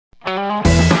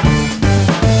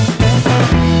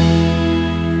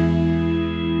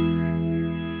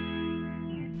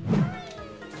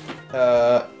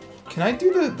I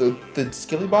do the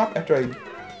skilly bop after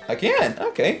I can.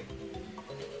 Okay.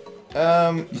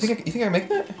 You think I can make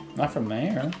that? Not from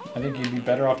there. I think you'd be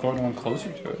better off going one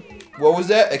closer to it. What was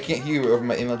that? I can't hear you over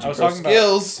my MLG Pro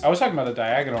skills. I was talking about a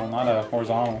diagonal, not a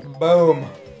horizontal. Boom.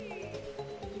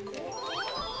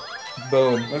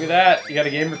 Boom. Look at that. You got a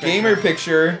gamer picture. Gamer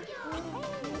picture.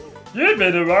 You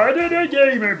better order a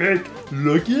gamer pic.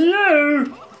 Look at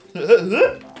you.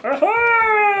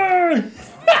 Ahoy!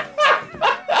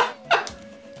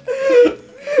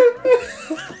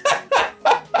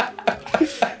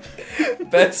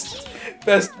 Best.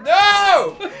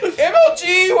 No!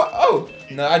 MLG! Oh!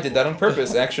 No, I did that on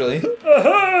purpose, actually.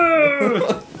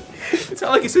 Ahoy! It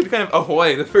sounded like you said kind of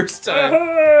ahoy the first time.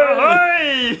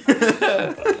 Ahoy!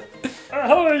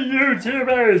 Ahoy,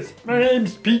 YouTubers! My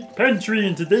name's Pete Pantry,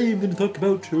 and today I'm going to talk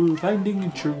about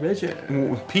finding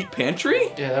treasure. Pete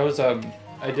Pantry? Yeah, that was, I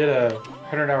did a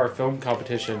 100-hour film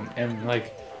competition, and,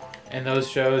 like, in those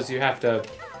shows, you have to,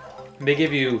 they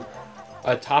give you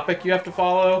a topic you have to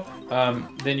follow,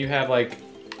 then you have, like,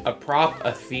 a prop,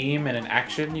 a theme, and an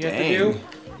action you have to do,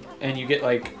 and you get,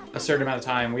 like, a certain amount of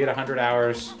time. We had 100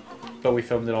 hours, but we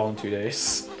filmed it all in 2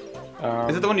 days. Is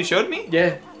that the one you showed me?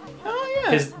 Yeah. Oh,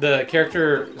 yeah. The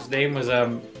character's name was,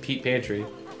 Pete Pantry.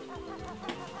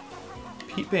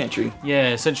 Pete Pantry. Yeah,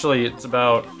 essentially it's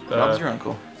about... Bob's your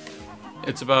uncle.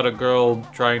 It's about a girl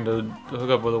trying to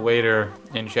hook up with a waiter,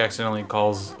 and she accidentally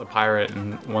calls a pirate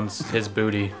and wants his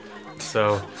booty.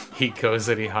 So he goes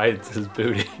and he hides his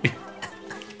booty.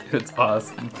 It's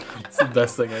awesome. It's the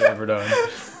best thing I've ever done.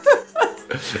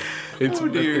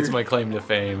 It's my claim to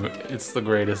fame. It's the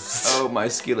greatest. Oh, my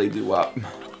skilly doo-wop.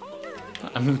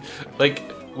 Like,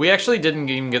 we actually didn't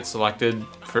even get selected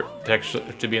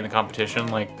to be in the competition.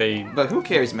 Like, But who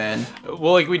cares, man?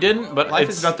 Well, like, we didn't, but life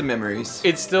is about the memories.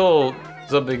 It's still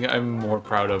something I'm more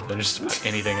proud of than just about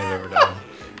anything I've ever done.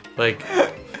 Like,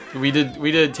 we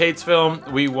did Tate's film.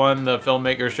 We won the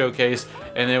filmmaker showcase,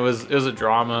 and it was a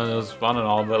drama. And it was fun and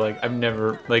all, but like I've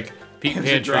never like Pete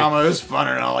Pantry. It was a drama. It was fun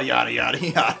and all. Yada yada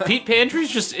yada. Pete Pantry's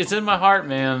just it's in my heart,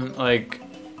 man. Like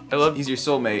I love. He's your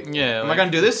soulmate. Yeah. Am I gonna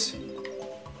do this?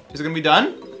 Is it gonna be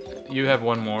done? You have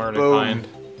one more to Boom. find.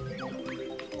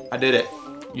 I did it.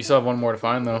 You still have one more to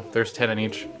find though. There's 10 in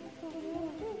each.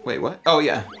 Wait, what? Oh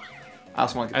yeah. I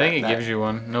also want to get I think it gives you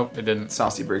one. Nope, it didn't.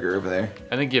 Saucy burger over there.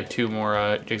 I think you have 2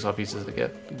 more jigsaw pieces to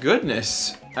get.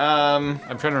 Goodness. I'm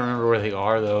trying to remember where they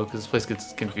are though, because this place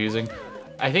gets confusing.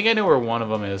 I think I know where one of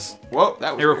them is. Whoa,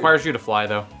 that was It requires you to fly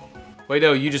though. Wait,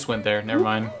 no, you just went there. Never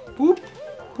mind. Boop,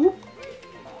 boop.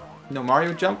 No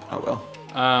Mario jump? Oh well.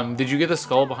 Did you get the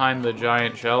skull behind the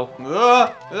giant shell?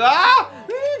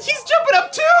 He's jumping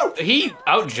up too! He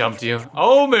out-jumped you.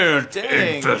 Oh man.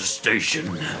 Dang.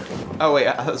 Infestation. Oh wait,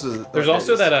 this was... There's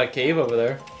also that cave over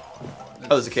there. Oh,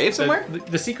 there's a cave somewhere?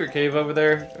 The secret cave over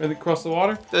there across the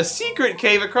water. The secret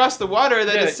cave across the water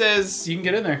that Yeah, it says... You can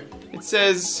get in there. It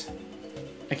says...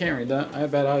 I can't read that. I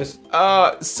have bad eyes.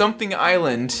 Something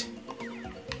island.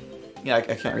 Yeah, I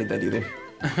can't read that either.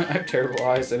 I have terrible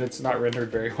eyes and it's not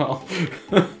rendered very well.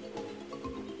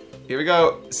 Here we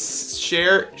go.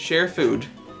 Sharefood.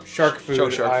 Shark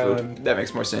Island. Food. That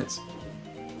makes more sense.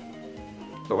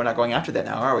 But we're not going after that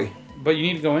now, are we? But you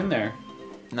need to go in there.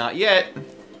 Not yet.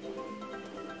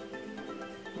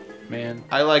 Man.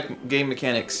 I like game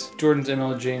mechanics. Jordan's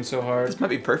MLGing so hard. This might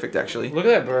be perfect, actually. Look at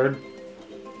that bird.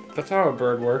 That's how a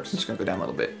bird works. I'm just gonna go down a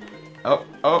little bit.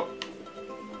 Oh.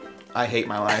 I hate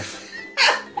my life.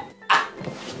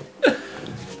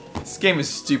 This game is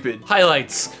stupid.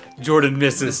 Highlights. Jordan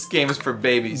misses. This game is for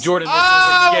babies. Jordan misses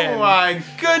again. Oh my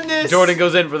goodness! Jordan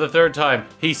goes in for the 3rd time.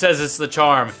 He says it's the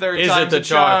charm. Third Is time's it the a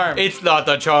charm? charm. It's not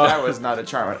the charm. That was not a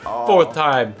charm at all. 4th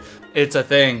time. It's a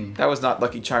thing. That was not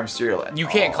Lucky Charm cereal at You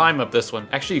all. can't climb up this one.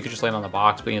 Actually, you could just land on the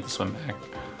box, but you have to swim back.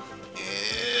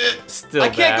 Still I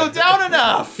can't go down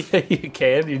enough! Yeah, you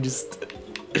can. You just...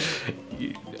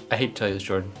 I hate to tell you this,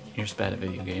 Jordan. You're just bad at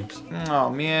video games. Oh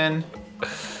man.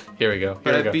 Here we go.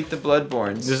 But I beat the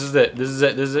Bloodborns. This is it. This is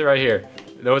it right here.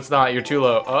 No, it's not. You're too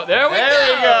low. Oh, there we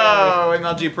go!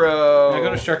 MLG Pro. Now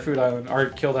go to Sharefood Island or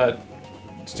kill that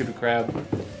stupid crab.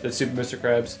 The stupid Mr.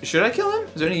 Krabs. Should I kill him?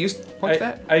 Is there any use point to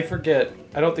that? I forget.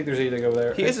 I don't think there's anything over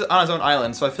there. He is on his own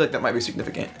island, so I feel like that might be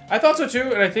significant. I thought so too,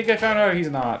 and I think I found out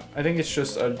he's not. I think it's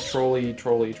just a trolley.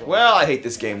 Well, I hate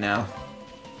this game now.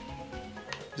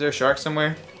 Is there a shark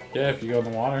somewhere? Yeah, if you go in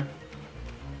the water.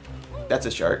 That's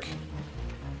a shark.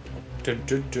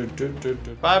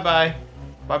 Bye-bye.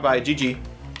 Bye-bye. GG.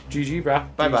 GG, brah.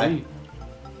 Bye-bye.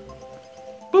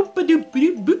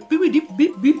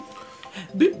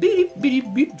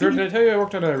 Jordan, did I tell you I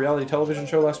worked on a reality television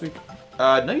show last week?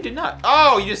 No, you did not.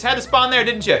 Oh, you just had to spawn there,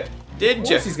 didn't you? Didn't Of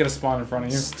you? course he's gonna spawn in front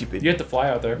of you. Stupid You have to fly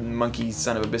out there. monkey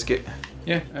son of a biscuit.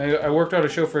 Yeah, I worked out a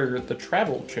show for the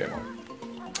Travel Channel.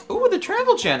 Ooh, the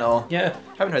Travel Channel. Yeah,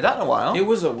 Haven't heard that in a while. it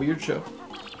was a weird show.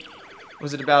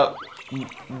 Was it about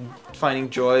finding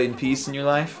joy and peace in your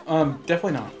life?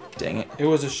 Definitely not. Dang it. It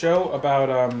was a show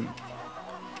about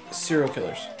serial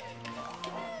killers.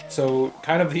 So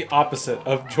kind of the opposite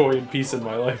of joy and peace in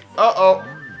my life. Uh-oh.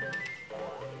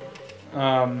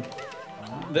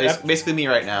 Basically, Basically me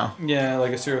right now. yeah,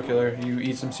 like a serial killer. You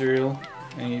eat some cereal,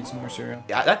 and you eat some more cereal.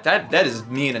 Yeah, that is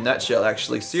me in a nutshell,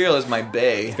 actually. Cereal is my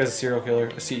bae. This guy's a serial killer.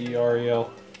 A C-E-R-E-L.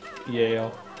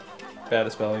 E-A-L. Bad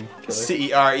at spelling. Killer.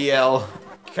 C-E-R-E-L.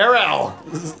 Carol!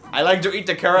 I like to eat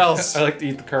the Carels. I like to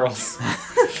eat the curls.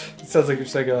 It sounds like you're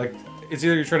saying like it's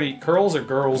either you're trying to eat curls or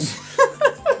girls.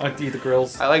 I like to eat the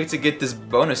grills. I like to get this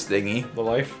bonus thingy. The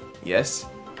life. Yes.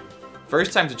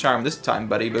 First time's a charm this time,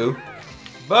 buddy boo.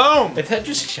 Boom! If that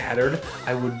just shattered,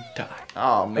 I would die.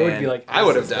 Oh, man. I would be like, I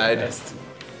would have this is the died. best.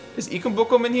 Is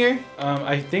Ikumbukum in here?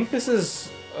 I think this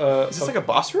is. Is this like a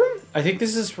boss room? I think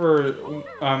this is for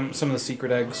some of the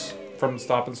secret eggs from the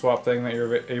stop and swap thing that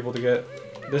you're able to get.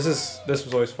 This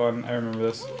was always fun. I remember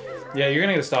this. Yeah, you're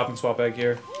gonna get a stop and swap egg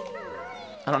here.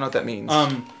 I don't know what that means.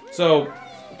 So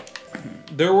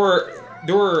there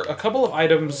were a couple of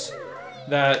items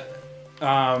that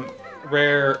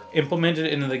Rare implemented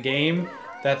into the game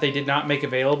that they did not make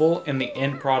available in the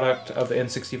end product of the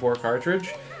N64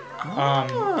 cartridge.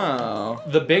 Oh.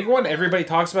 The big one everybody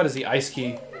talks about is the ice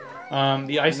key.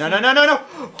 The ice key. No.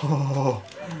 Oh.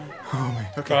 Oh my.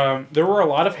 Okay. There were a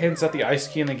lot of hints at the ice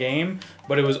key in the game,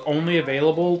 but it was only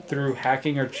available through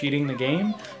hacking or cheating the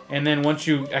game. And then once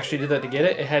you actually did that to get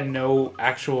it, it had no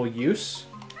actual use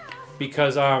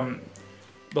because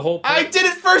the whole. I did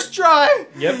it first try.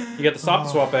 Yep, you got the stop and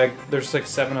swap egg. There's like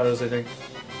 7 of those, I think.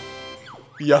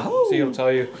 Yo. See, it'll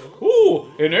tell you.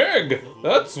 Ooh, an egg.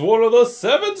 That's one of the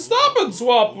 7 stop and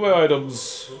swap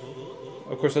items.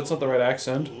 Of course, that's not the right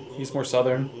accent. He's more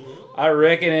southern. I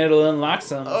reckon it'll unlock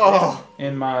some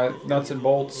in my nuts and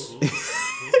bolts.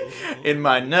 In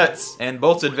my nuts and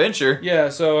bolts adventure. Yeah,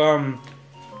 so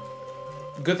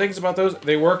good things about those.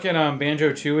 They work in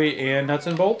Banjo-Tooie and Nuts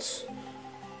and Bolts.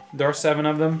 There are 7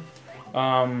 of them.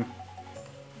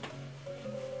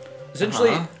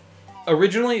 Essentially,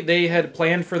 originally they had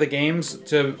planned for the games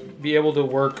to be able to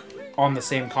work on the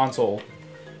same console.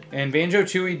 And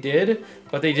Banjo-Tooie did,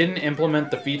 but they didn't implement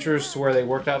the features to where they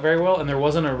worked out very well, and there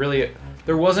was a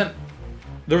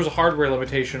hardware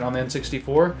limitation on the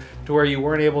N64 to where you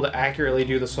weren't able to accurately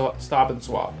do the stop and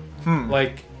swap.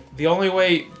 Like, the only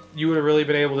way you would have really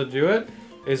been able to do it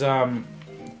is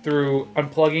through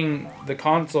unplugging the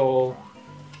console,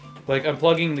 like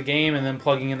unplugging the game and then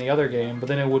plugging in the other game, but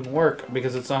then it wouldn't work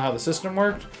because it's not how the system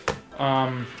worked.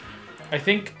 I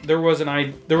think there was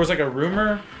like a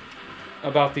rumor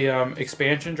about the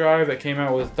expansion drive that came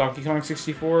out with Donkey Kong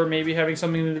 64 maybe having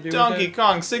something to do with it. Donkey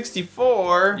Kong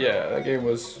 64. Yeah, that game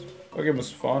was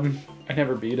fun. I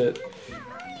never beat it.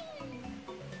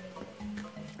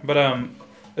 But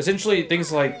essentially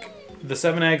things like the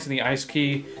 7 eggs and the ice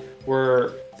key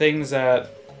were things that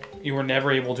you were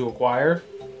never able to acquire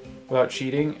without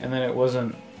cheating, and then it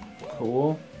wasn't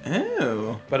cool.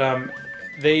 Oh. But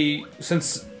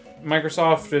since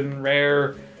Microsoft and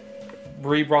Rare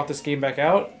brought this game back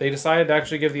out, they decided to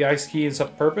actually give the ice key its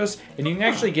purpose, and you can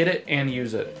actually get it and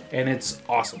use it, and it's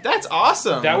awesome. That's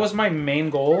awesome. That was my main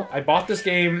goal. I bought this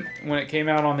game when it came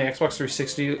out on the Xbox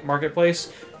 360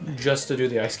 marketplace just to do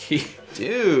the ice key.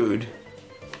 Dude.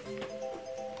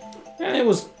 And it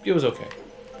was okay,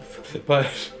 but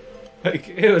like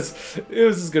it was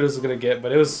as good as it's gonna get.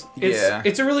 But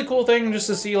it's a really cool thing just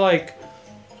to see, like,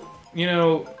 you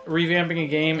know, revamping a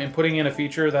game and putting in a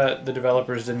feature that the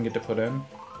developers didn't get to put in.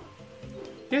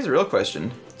 Here's a real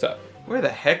question. What's up? Where the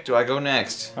heck do I go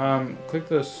next? Click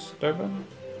the start button.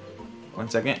 1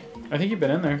 second. I think you've been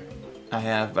in there. I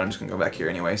have, but I'm just gonna go back here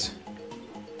anyways.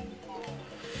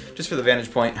 Just for the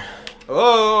vantage point.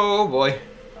 Oh boy.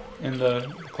 In the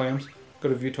clams. Go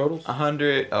to view totals.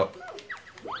 100. Oh.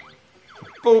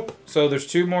 Boop. So there's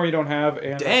 2 more you don't have,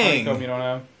 and Dang. honeycomb you don't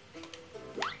have.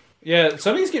 Yeah,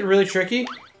 some of these get really tricky.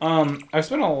 I've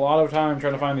spent a lot of time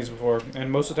trying to find these before,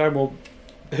 and most of the time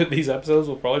these episodes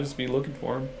will probably just be looking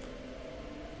for them.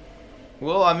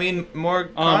 Well, I mean, more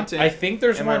content. I think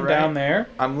there's one down there.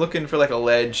 I'm looking for like a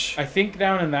ledge. I think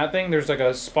down in that thing, there's like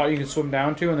a spot you can swim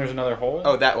down to, and there's another hole.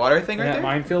 Oh, that water thing right that there?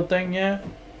 minefield thing, yeah.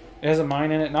 It has a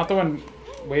mine in it. Not the one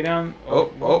way down.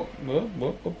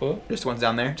 Just one's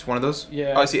down there. Just one of those?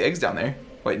 Yeah. Oh, I see eggs down there.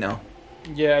 Wait, no.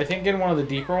 Yeah, I think in one of the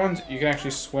deeper ones, you can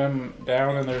actually swim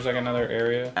down, and there's like another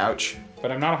area. Ouch.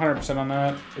 But I'm not 100% on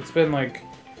that. It's been like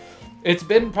It's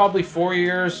been probably 4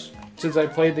 years since I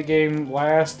played the game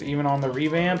last, even on the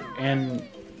revamp, and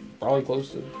probably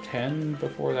close to 10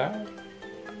 before that.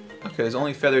 Okay, there's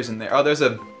only feathers in there. Oh, there's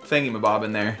a thingy-mabob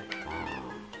in there.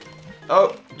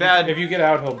 Oh, bad. If you get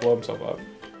out, he'll blow himself up.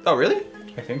 Oh, really?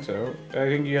 I think so. I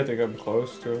think you have to come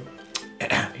close to him.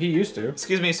 He used to.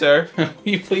 Excuse me, sir. Will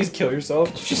you please kill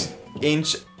yourself? Just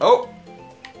inch. Oh!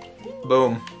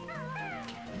 Boom.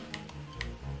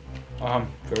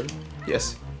 Good.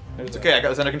 Yes. There's It's okay, I got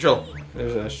this under control.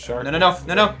 There's a shark. No. I have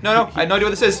no idea what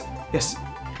this is. Yes.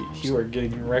 You are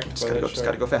getting wrecked by that Just shark.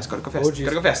 gotta go fast. Gotta go Oh,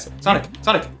 jeez. fast. Sonic.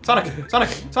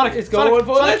 It's going for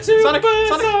the Sonic.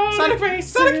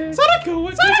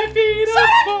 Going to beat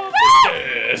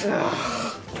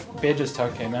up Banjo's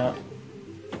tongue came out.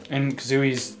 And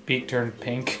Kazooie's beak turned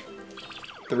pink.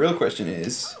 The real question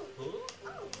is...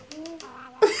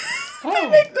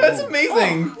 Oh, That's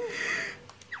amazing!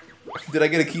 Did I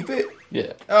get to keep it?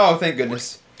 yeah. Oh, thank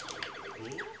goodness.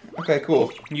 Okay,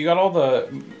 cool. You got all the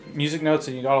music notes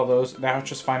and you got all those. Now it's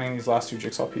just finding these last 2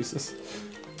 jigsaw pieces.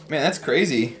 Man, that's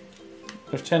crazy.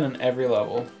 There's 10 in every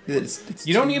level. It's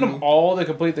You don't need them all to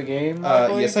complete the game.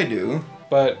 Luckily. Yes, I do.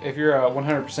 But if you're a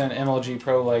 100% MLG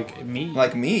pro like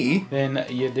me, then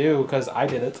you do, because I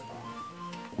did it.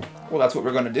 Well, that's what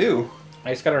we're gonna do. I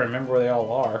just gotta remember where they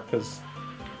all are, because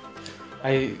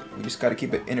We just gotta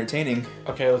keep it entertaining.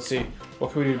 Okay, let's see.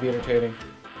 What can we do to be entertaining?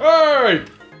 Hey!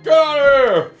 Get out of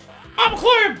here! I'm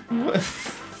Clip!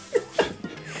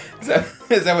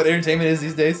 Is that what entertainment is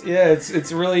these days? Yeah,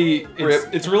 it's really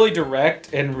really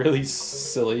direct and really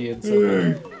silly and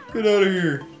simple. Get out of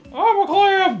here! I'm a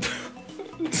clam!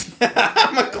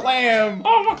 I'm a clam!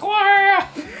 I'm a clam!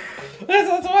 This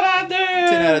is what I do!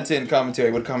 10 out of 10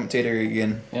 commentary. What commentator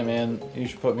again? Yeah, man, you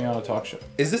should put me on a talk show.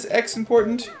 Is this X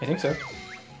important? I think so.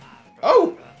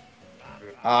 Oh!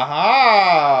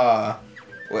 Aha!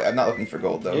 Wait, I'm not looking for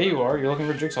gold though. Yeah, you are. You're looking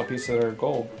for jigsaw pieces that are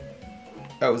gold.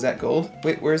 Oh, is that gold?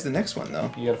 Wait, where's the next one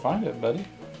though? You gotta find it, buddy.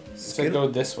 So go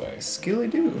this way. Skilly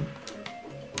do.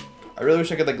 I really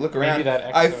wish I could like look around. Maybe that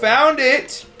X I found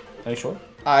it! Are you sure?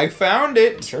 I found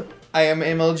it! Sure. I am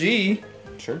MLG,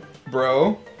 Sure.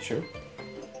 bro. Sure.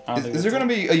 Is there gonna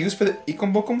be a use for the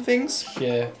Ikombokum things?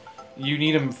 Yeah. You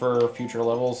need them for future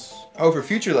levels. Oh, for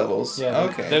future levels? Yeah.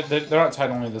 Okay. They're not tied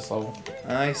only to this level.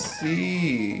 I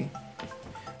see.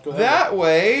 Go That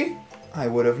way, I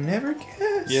would have never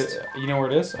guessed. Yeah, you know where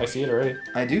it is? I see it already.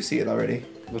 I do see it already.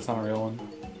 That's not a real one.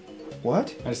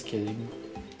 What? I'm just kidding.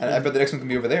 I bet the next one can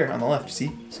be over there on the left.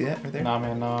 See that right there? Nah,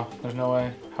 man, nah. There's no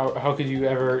way. How could you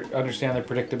ever understand the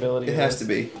predictability? It has to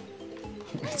be.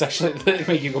 It's actually they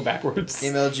make you go backwards.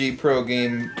 MLG Pro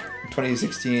Game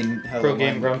 2016. Hello, Pro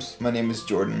Game Grumps. My name is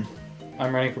Jordan.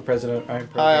 I'm running for president.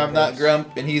 Hi, I'm not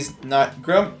Grump, and he's not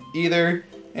Grump either.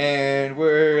 And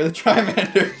we're the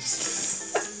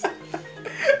Trimanders.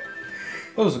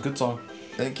 That was a good song.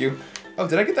 Thank you. Oh,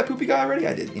 did I get that poopy guy already?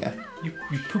 I did, yeah. You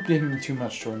pooped in too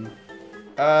much, Jordan.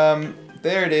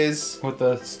 There it is. With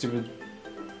the stupid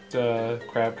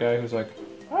crab guy who's like,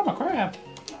 I'm a crab.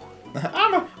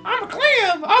 I'm a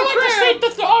clam. I like to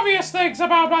state the obvious things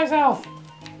about myself.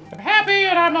 I'm happy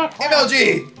and I'm a crab.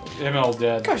 MLG! ML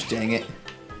dead. Gosh dang it.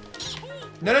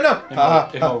 No.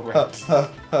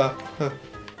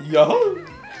 Yo.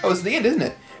 Oh, it's the end, isn't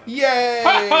it?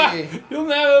 Yay! You'll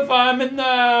never find me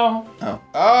now.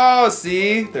 Oh,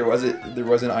 see? There was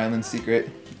an island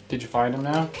secret. Did you find him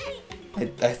now? I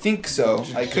think so.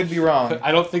 I could be wrong.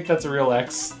 I don't think that's a real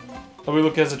X. Let me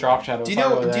look as a drop shadow. Do you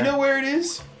know where it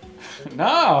is?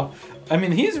 No. I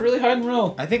mean, he's really hiding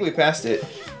real. I think we passed it.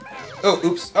 Oh,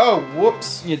 oops. Oh,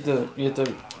 whoops. You have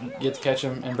to catch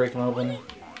him and break him open.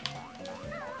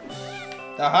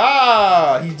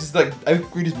 Aha! He just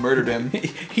we just murdered him.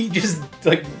 he just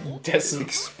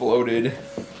Exploded.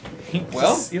 He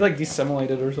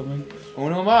desimulated or something.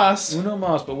 Uno mas. Uno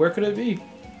mas, but where could it be?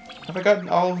 Have I gotten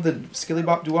all of the skilly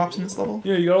bop doo-wops in this level?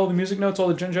 Yeah, you got all the music notes, all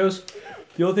the Jinjos.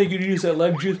 The only thing you need is that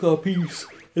leg jigsaw piece.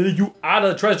 And then you out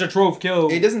of treasure trove kill.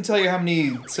 It doesn't tell you how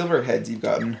many silver heads you've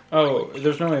gotten. Oh,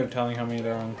 there's no way of telling how many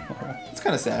there are. It's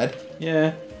kind of sad.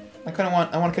 Yeah. I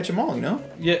want to catch them all, you know?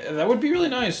 Yeah, that would be really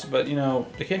nice, but you know,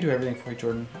 they can't do everything for you,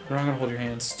 Jordan. They're not gonna hold your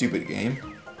hand. Stupid game.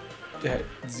 Yeah.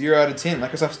 0 out of 10.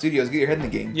 Microsoft Studios, get your head in the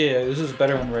game. Yeah, this is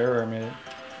better when Rare made it.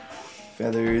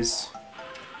 Feathers.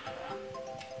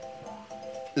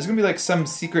 There's gonna be like some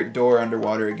secret door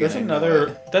underwater again. There's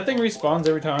another. That thing respawns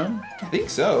every time. I think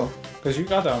so. Because you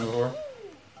got that one before.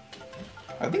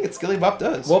 I think it's Skilly Bop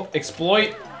does. Well,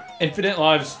 exploit infinite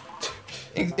lives.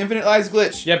 Infinite lives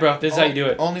glitch. Yeah, bro. This is how you do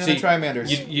it. Only on the Trimanders.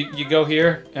 You go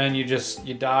here and you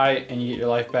die and you get your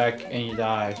life back and you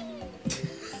die.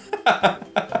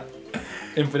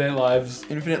 Infinite lives.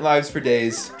 Infinite lives for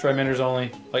days. Tri-Manders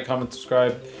only. Like, comment,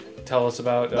 subscribe. Tell us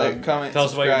about like, comment, tell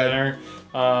subscribe. us about your dinner.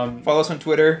 Follow us on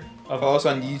Twitter. Follow us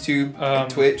on YouTube and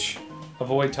Twitch.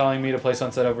 Avoid telling me to play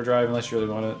Sunset Overdrive unless you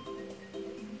really want it.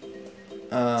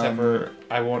 Except for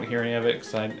I won't hear any of it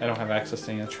because I don't have access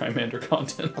to any of the Tri-Mander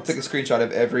content. I'll take a screenshot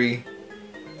of every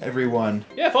one.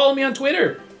 Yeah, follow me on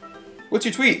Twitter. What's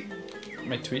your tweet?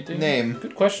 My tweet thing? Name.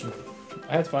 Good question.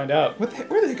 I had to find out. Where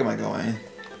the heck am I going?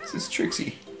 This is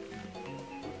Trixie.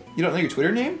 You don't know your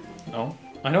Twitter name? No,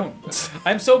 I don't.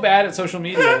 I'm so bad at social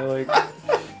media. Like,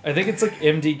 I think it's like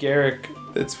MD Garrick.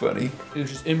 That's funny.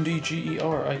 It's just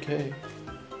MDGERIK.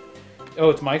 Oh,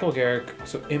 it's Michael Garrick.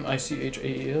 So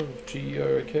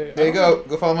MICHAELGERIK. There you go.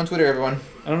 Go follow him on Twitter, everyone.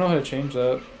 I don't know how to change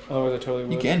that. Otherwise, I totally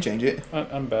would. You can change it.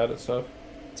 I'm bad at stuff.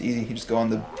 It's easy. You just go on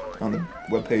the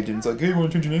webpage and it's like, hey, you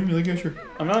want to change your name? You're like, yeah, sure.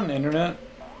 I'm not on the internet.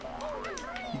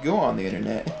 You go on the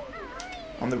internet.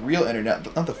 On the real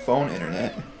internet, not the phone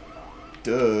internet.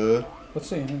 Duh. What's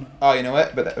the internet? Oh, you know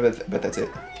what? But that's it.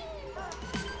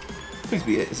 Please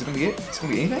be it. Is it gonna be it? Is it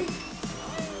gonna be anything?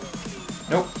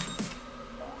 Nope.